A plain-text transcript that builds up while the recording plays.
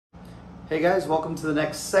Hey guys, welcome to the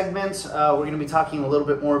next segment. We're going to be talking a little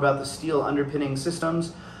bit more about the steel underpinning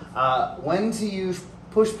systems, when to use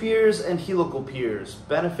push piers and helical piers,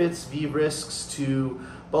 benefits v risks to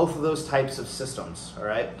both of those types of systems, all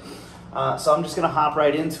right? So I'm just going to hop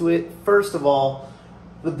right into it. First of all,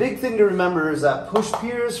 the big thing to remember is that push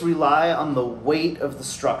piers rely on the weight of the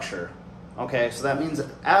structure, okay? So that means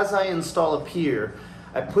as I install a pier,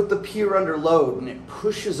 I put the pier under load and it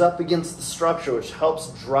pushes up against the structure, which helps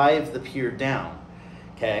drive the pier down,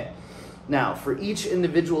 okay? Now, for each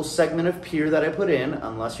individual segment of pier that I put in,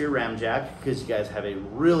 unless you're ramjack, because you guys have a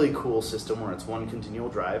really cool system where it's one continual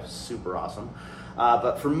drive, super awesome.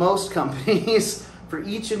 But for most companies, for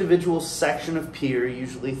each individual section of pier,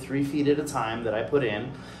 usually 3 feet at a time that I put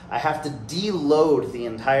in, I have to deload the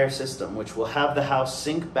entire system, which will have the house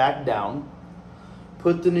sink back down,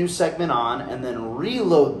 put the new segment on, and then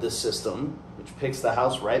reload the system, which picks the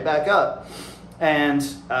house right back up. And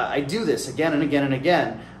I do this again and again and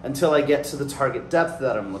again until I get to the target depth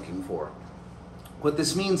that I'm looking for. What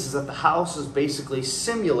this means is that the house is basically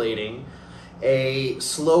simulating a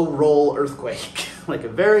slow roll earthquake, like a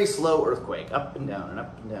very slow earthquake, up and down and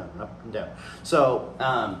up and down and up and down. So,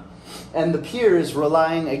 and the pier is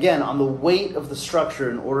relying, again, on the weight of the structure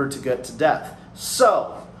in order to get to depth.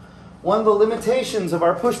 So, one of the limitations of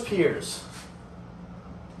our push piers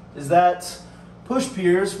is that push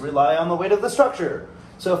piers rely on the weight of the structure.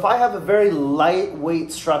 So if I have a very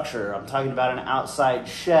lightweight structure, I'm talking about an outside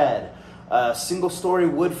shed, a single-story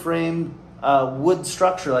wood frame wood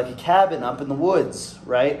structure like a cabin up in the woods,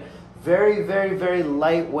 right? Very, very, very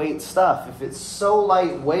lightweight stuff. If it's so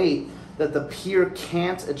lightweight that the pier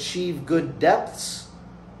can't achieve good depths,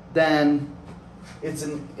 then it's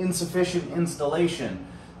an insufficient installation.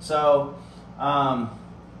 So,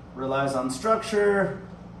 relies on structure,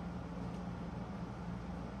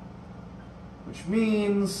 which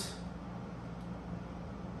means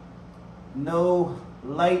no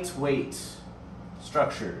lightweight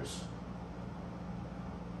structures.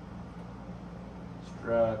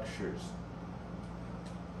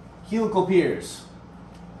 Helical piers.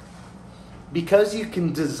 Because you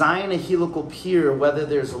can design a helical pier whether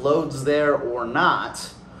there's loads there or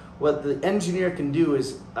not, what the engineer can do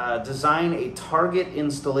is design a target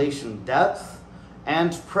installation depth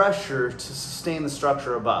and pressure to sustain the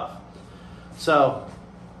structure above. So,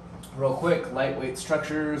 real quick, lightweight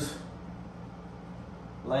structures,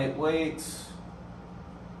 lightweight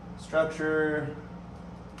structure,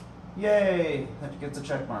 yay, that gets a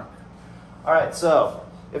check mark. All right, so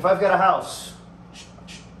if I've got a house,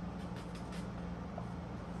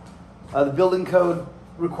 the building code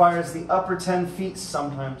requires the upper 10 feet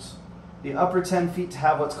sometimes. The upper 10 feet to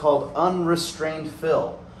have what's called unrestrained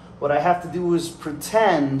fill. What I have to do is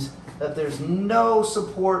pretend that there's no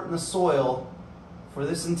support in the soil for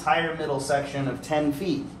this entire middle section of 10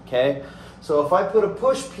 feet, okay? So if I put a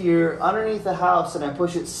push pier underneath the house and I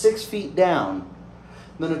push it 6 feet down,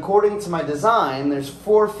 then according to my design, there's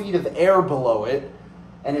 4 feet of air below it,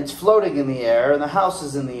 and it's floating in the air, and the house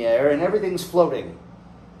is in the air, and everything's floating.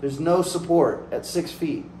 There's no support at 6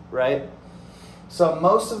 feet, right? So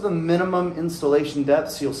most of the minimum installation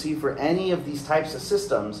depths you'll see for any of these types of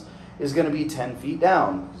systems is going to be 10 feet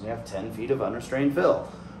down, because you have 10 feet of unrestrained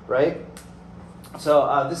fill, right?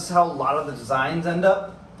 So this is how a lot of the designs end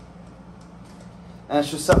up, and it's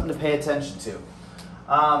just something to pay attention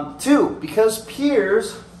to. 2, because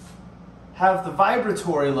piers have the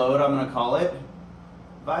vibratory load, I'm going to call it,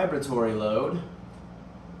 vibratory load.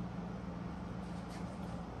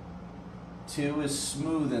 2 is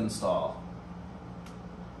smooth install.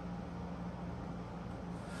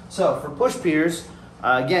 So for push piers,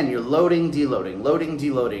 again, you're loading,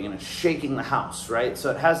 deloading, and it's shaking the house, right?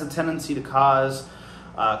 So it has a tendency to cause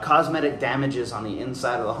cosmetic damages on the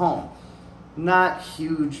inside of the home. Not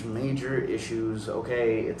huge, major issues,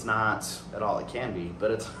 okay? It's not at all. It can be,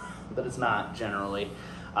 but it's not generally.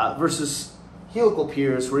 Versus helical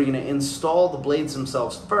piers, where you're going to install the blades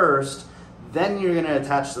themselves first, then you're going to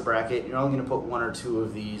attach the bracket. You're only going to put 1 or 2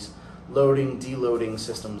 of these loading, deloading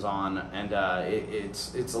systems on, and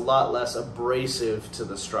it's a lot less abrasive to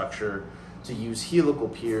the structure to use helical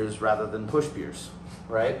piers rather than push piers,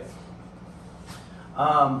 right?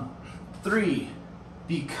 3,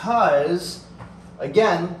 because,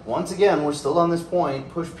 once again, we're still on this point,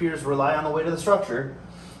 push piers rely on the weight of the structure.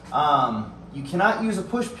 You cannot use a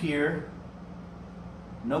push pier,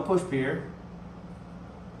 no push pier,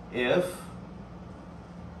 if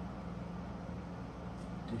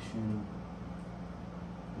additional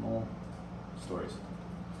stories.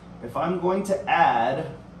 If I'm going to add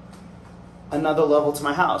another level to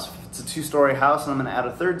my house. If it's a 2-story house, and I'm gonna add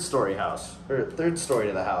a 3rd-story house, or 3rd story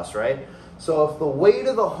to the house, right? So if the weight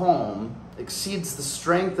of the home exceeds the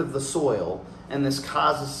strength of the soil, and this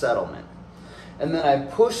causes settlement, and then I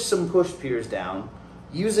push some push piers down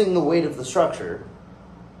using the weight of the structure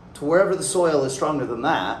to wherever the soil is stronger than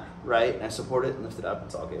that, right? And I support it and lift it up,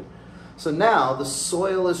 it's all good. So now the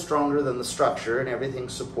soil is stronger than the structure and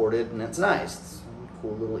everything's supported and it's nice. It's a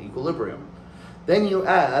cool little equilibrium. Then you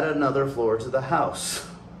add another floor to the house.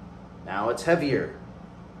 Now it's heavier.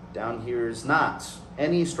 Down here is not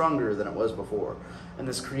any stronger than it was before. And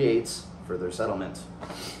this creates further settlement.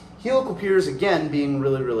 Helical piers, again, being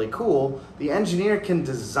really, really cool, the engineer can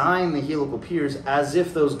design the helical piers as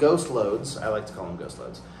if those ghost loads, I like to call them ghost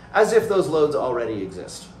loads, as if those loads already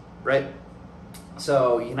exist, right?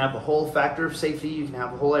 So you can have the whole factor of safety, you can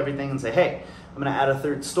have the whole everything and say, hey, I'm gonna add a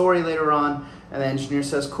 3rd story later on, and the engineer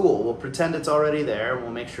says, cool, we'll pretend it's already there, and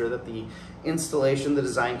we'll make sure that the installation, the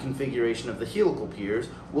design configuration of the helical piers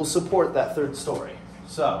will support that 3rd story.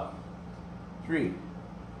 So, 3,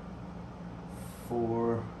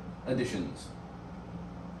 4 additions.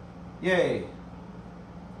 Yay!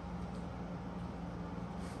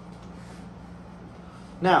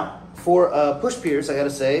 Now, for push piers, I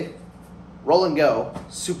gotta say, roll and go,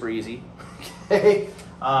 super easy. Okay,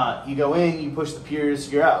 you go in, you push the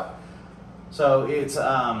piers, you're out. So it's,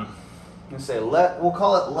 I'm gonna say, we'll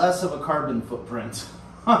call it less of a carbon footprint.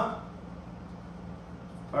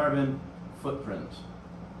 Carbon footprint.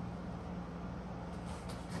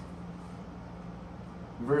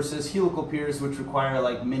 Versus helical piers, which require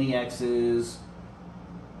like mini X's,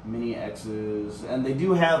 and they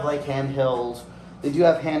do have like handheld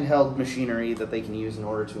machinery that they can use in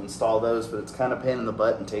order to install those, but it's kind of a pain in the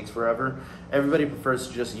butt and takes forever. Everybody prefers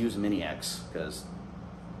to just use mini X, because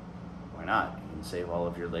why not? You can save all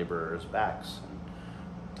of your laborers' backs, and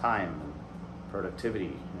time, and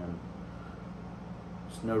productivity, and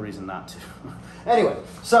there's no reason not to. Anyway,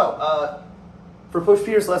 so for push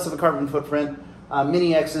piers, less of a carbon footprint.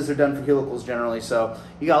 Mini X's are done for helicals generally, so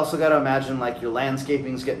you also got to imagine like your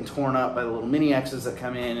landscaping's getting torn up by the little mini X's that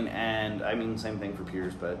come in, and I mean same thing for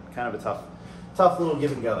piers, but kind of a tough little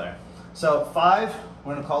give and go there. So 5,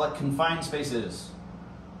 we're going to call it confined spaces.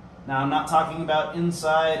 Now I'm not talking about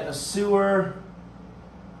inside a sewer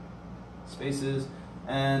spaces,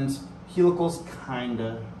 and helicals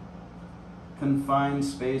kinda. Confined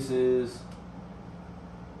spaces,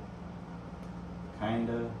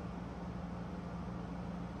 kinda.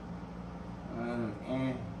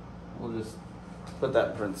 We'll just put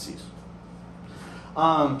that in parentheses.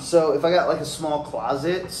 So if I got like a small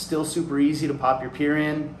closet, still super easy to pop your pier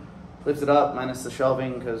in, lift it up, minus the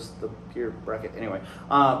shelving because the pier bracket. Anyway,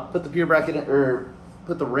 put the pier bracket in, or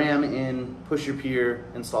put the ram in, push your pier,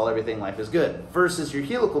 install everything, life is good. Versus your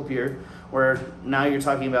helical pier, where now you're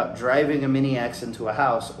talking about driving a mini X into a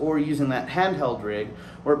house or using that handheld rig,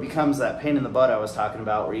 where it becomes that pain in the butt I was talking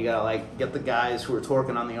about, where you gotta like get the guys who are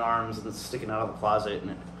torquing on the arms and it's sticking out of the closet,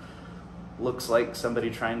 and it looks like somebody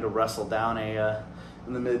trying to wrestle down a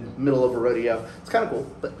in the middle of a rodeo. It's kind of cool,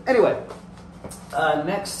 but anyway.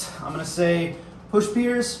 Next, I'm gonna say push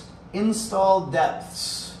piers, install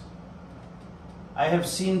depths. I have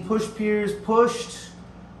seen push piers pushed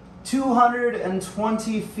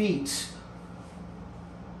 220 feet.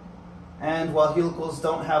 And while helicals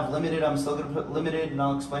don't have limited, I'm still gonna put limited, and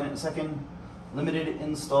I'll explain it in a second. Limited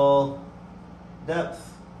install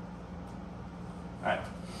depth. All right,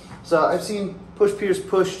 so I've seen push piers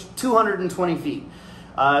pushed 220 feet.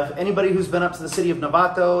 If anybody who's been up to the city of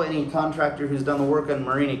Novato, any contractor who's done the work on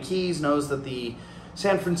Marina Keys knows that the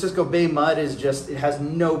San Francisco Bay mud is just, it has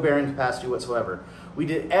no bearing capacity whatsoever. We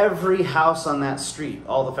did every house on that street.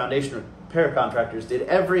 All the foundation repair contractors did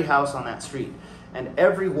every house on that street. And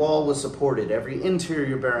every wall was supported, every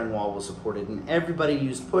interior bearing wall was supported, and everybody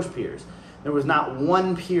used push piers. There was not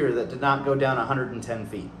one pier that did not go down 110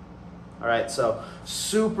 feet. All right, so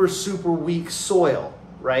super, super weak soil,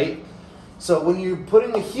 right? So when you're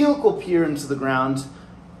putting a helical pier into the ground,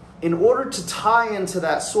 in order to tie into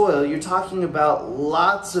that soil, you're talking about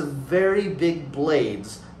lots of very big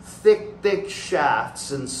blades, thick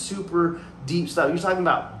shafts, and super deep stuff. You're talking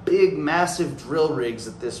about big, massive drill rigs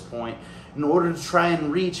at this point in order to try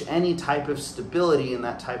and reach any type of stability in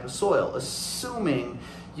that type of soil, assuming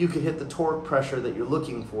you could hit the torque pressure that you're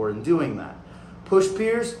looking for in doing that. Push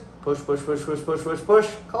piers, push,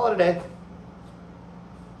 call it a day.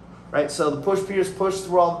 Right, so the push piers push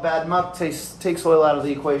through all the bad muck, take soil out of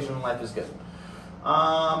the equation, and life is good.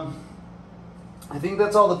 I think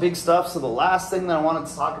that's all the big stuff. So the last thing that I wanted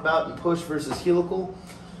to talk about in push versus helical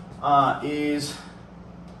is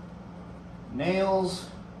nails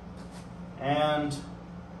and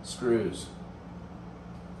screws.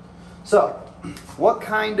 So, what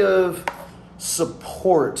kind of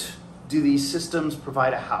support do these systems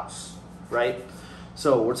provide a house, right?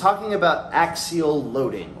 So we're talking about axial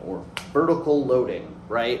loading or vertical loading,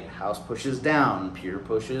 right? House pushes down, pier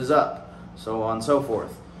pushes up, so on and so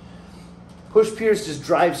forth. Push piers just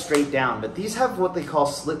drive straight down, but these have what they call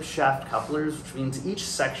slip shaft couplers, which means each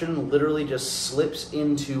section literally just slips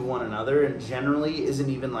into one another and generally isn't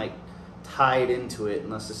even like tied into it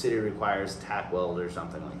unless the city requires tack weld or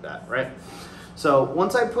something like that, right? So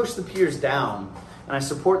once I push the piers down and I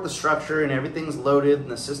support the structure and everything's loaded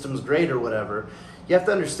and the system's great or whatever, you have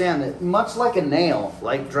to understand that much like a nail,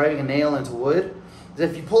 like driving a nail into wood, that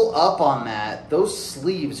if you pull up on that, those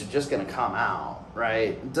sleeves are just going to come out, right?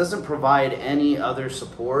 It doesn't provide any other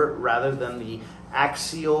support rather than the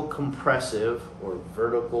axial compressive or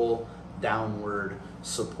vertical downward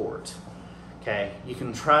support. Okay, you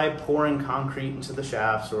can try pouring concrete into the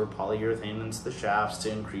shafts or polyurethane into the shafts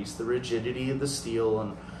to increase the rigidity of the steel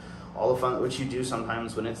and all the fun, which you do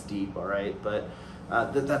sometimes when it's deep, all right? But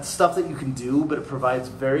that's stuff that you can do, but it provides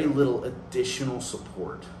very little additional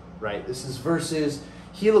support, right? This is versus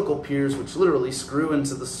helical piers, which literally screw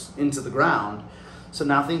into the ground. So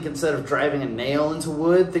now think, instead of driving a nail into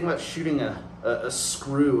wood, think about shooting a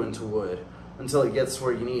screw into wood until it gets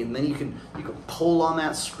where you need, and then you can pull on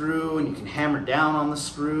that screw and you can hammer down on the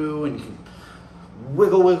screw and you can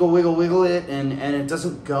wiggle it, and it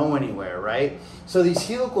doesn't go anywhere, right? So these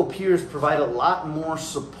helical piers provide a lot more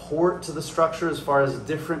support to the structure as far as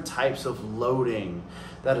different types of loading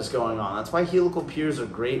that is going on. That's why helical piers are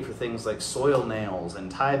great for things like soil nails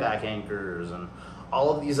and tie-back anchors and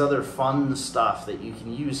all of these other fun stuff that you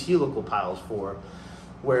can use helical piles for,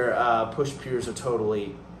 where push piers are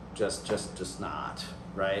totally just not,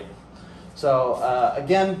 right? So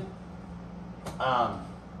again,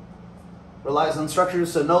 relies on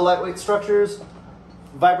structures, so no lightweight structures,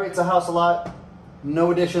 vibrates a house a lot,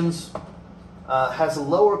 no additions, has a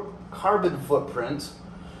lower carbon footprint,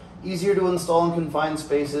 easier to install in confined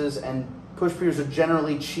spaces, and push piers are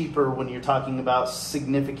generally cheaper when you're talking about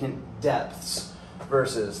significant depths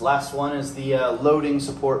versus. Last one is the loading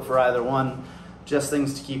support for either one, just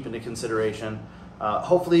things to keep into consideration.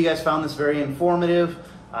 Hopefully you guys found this very informative.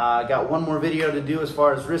 I got one more video to do as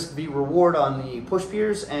far as risk v reward on the push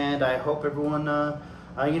piers, and I hope everyone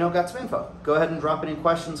got some info. Go ahead and drop any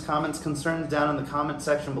questions, comments, concerns down in the comment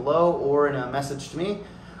section below or in a message to me.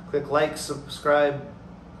 Click like, subscribe,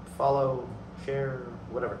 follow, share,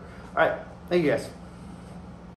 whatever. All right, thank you guys.